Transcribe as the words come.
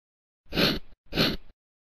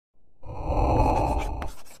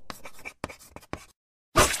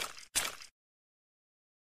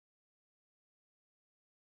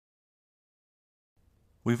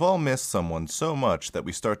We've all missed someone so much that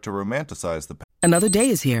we start to romanticize the past. Another day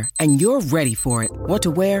is here, and you're ready for it. What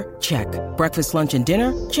to wear? Check. Breakfast, lunch, and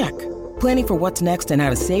dinner? Check. Planning for what's next and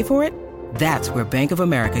how to save for it? That's where Bank of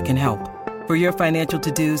America can help. For your financial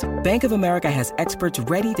to-dos, Bank of America has experts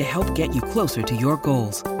ready to help get you closer to your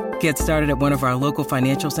goals. Get started at one of our local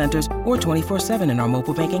financial centers or 24/7 in our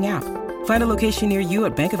mobile banking app. Find a location near you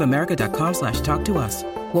at bankofamerica.com/talktous.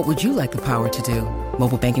 What would you like the power to do?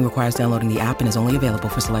 Mobile banking requires downloading the app and is only available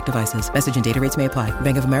for select devices. Message and data rates may apply.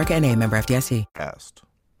 Bank of America N.A., member FDIC.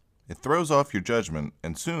 It throws off your judgment,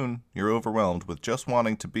 and soon you're overwhelmed with just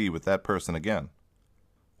wanting to be with that person again.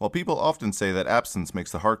 While people often say that absence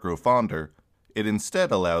makes the heart grow fonder, it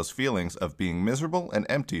instead allows feelings of being miserable and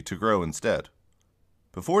empty to grow instead.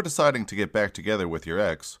 Before deciding to get back together with your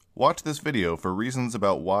ex, watch this video for reasons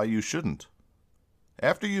about why you shouldn't.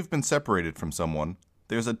 After you've been separated from someone,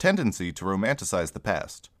 there's a tendency to romanticize the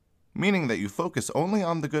past, meaning that you focus only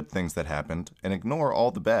on the good things that happened and ignore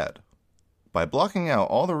all the bad. By blocking out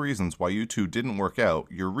all the reasons why you two didn't work out,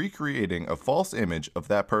 you're recreating a false image of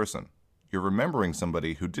that person. You're remembering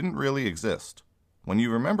somebody who didn't really exist. When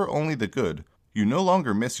you remember only the good, you no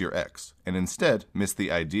longer miss your ex, and instead miss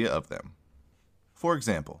the idea of them. For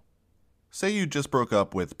example, say you just broke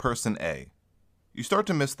up with person A. You start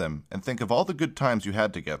to miss them and think of all the good times you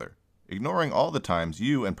had together, ignoring all the times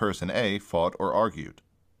you and person A fought or argued.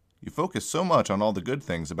 You focus so much on all the good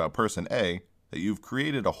things about person A that you've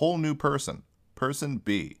created a whole new person, person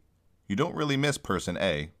B. You don't really miss person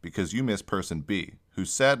A because you miss person B, who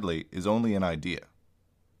sadly is only an idea.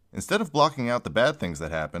 Instead of blocking out the bad things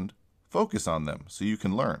that happened, focus on them so you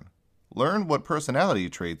can learn. Learn what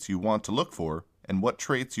personality traits you want to look for and what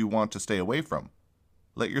traits you want to stay away from.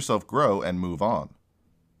 Let yourself grow and move on.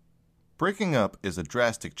 Breaking up is a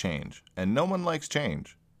drastic change, and no one likes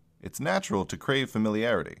change. It's natural to crave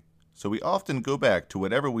familiarity, so we often go back to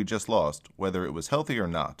whatever we just lost, whether it was healthy or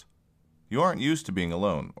not. You aren't used to being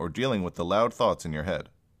alone or dealing with the loud thoughts in your head.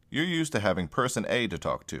 You're used to having person A to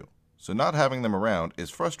talk to, so not having them around is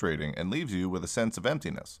frustrating and leaves you with a sense of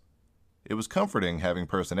emptiness. It was comforting having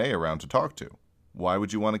person A around to talk to. Why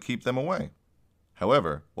would you want to keep them away?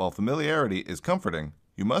 However, while familiarity is comforting,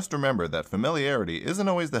 you must remember that familiarity isn't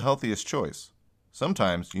always the healthiest choice.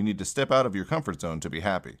 Sometimes you need to step out of your comfort zone to be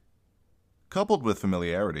happy. Coupled with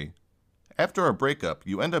familiarity, after a breakup,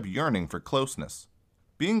 you end up yearning for closeness.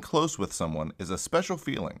 Being close with someone is a special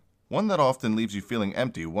feeling, one that often leaves you feeling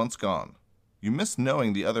empty once gone. You miss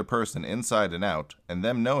knowing the other person inside and out, and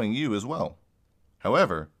them knowing you as well.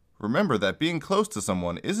 However, remember that being close to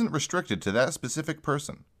someone isn't restricted to that specific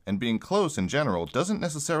person, and being close in general doesn't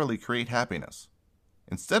necessarily create happiness.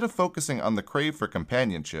 Instead of focusing on the crave for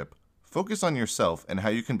companionship, focus on yourself and how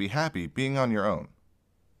you can be happy being on your own.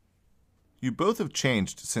 You both have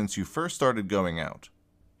changed since you first started going out.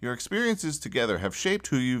 Your experiences together have shaped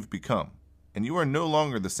who you've become, and you are no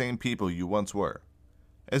longer the same people you once were.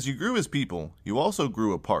 As you grew as people, you also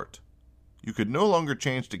grew apart. You could no longer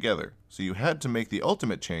change together, so you had to make the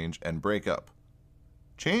ultimate change and break up.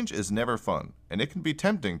 Change is never fun, and it can be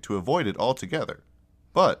tempting to avoid it altogether.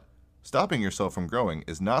 But stopping yourself from growing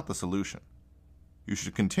is not the solution. You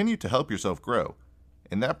should continue to help yourself grow.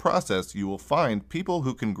 In that process, you will find people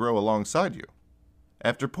who can grow alongside you.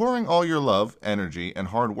 After pouring all your love, energy, and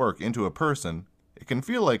hard work into a person, it can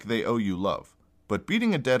feel like they owe you love, but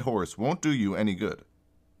beating a dead horse won't do you any good.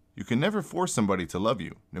 You can never force somebody to love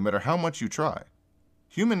you, no matter how much you try.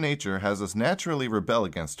 Human nature has us naturally rebel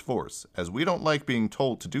against force, as we don't like being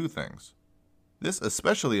told to do things. This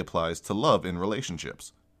especially applies to love in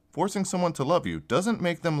relationships. Forcing someone to love you doesn't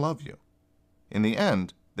make them love you. In the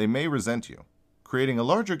end, they may resent you, creating a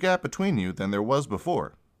larger gap between you than there was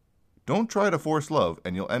before. Don't try to force love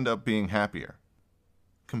and you'll end up being happier.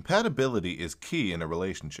 Compatibility is key in a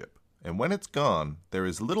relationship, and when it's gone, there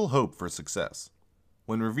is little hope for success.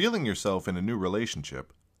 When revealing yourself in a new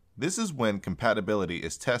relationship, this is when compatibility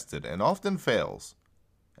is tested and often fails.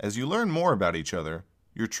 As you learn more about each other,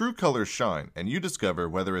 your true colors shine and you discover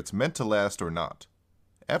whether it's meant to last or not.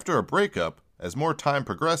 After a breakup, as more time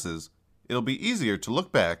progresses, it'll be easier to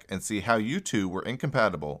look back and see how you two were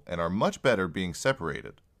incompatible and are much better being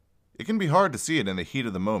separated. It can be hard to see it in the heat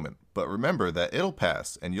of the moment, but remember that it'll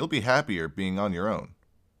pass and you'll be happier being on your own.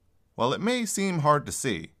 While it may seem hard to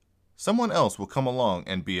see, someone else will come along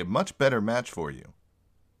and be a much better match for you.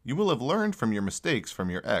 You will have learned from your mistakes from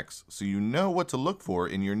your ex, so you know what to look for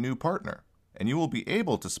in your new partner, and you will be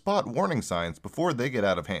able to spot warning signs before they get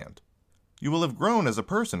out of hand. You will have grown as a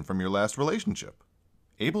person from your last relationship,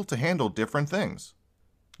 able to handle different things.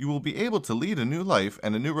 You will be able to lead a new life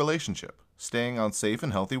and a new relationship, staying on safe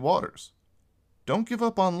and healthy waters. Don't give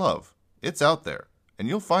up on love. It's out there, and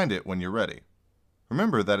you'll find it when you're ready.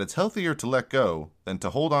 Remember that it's healthier to let go than to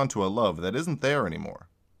hold on to a love that isn't there anymore.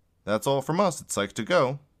 That's all from us at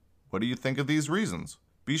Psych2Go. What do you think of these reasons?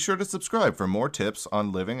 Be sure to subscribe for more tips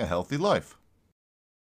on living a healthy life.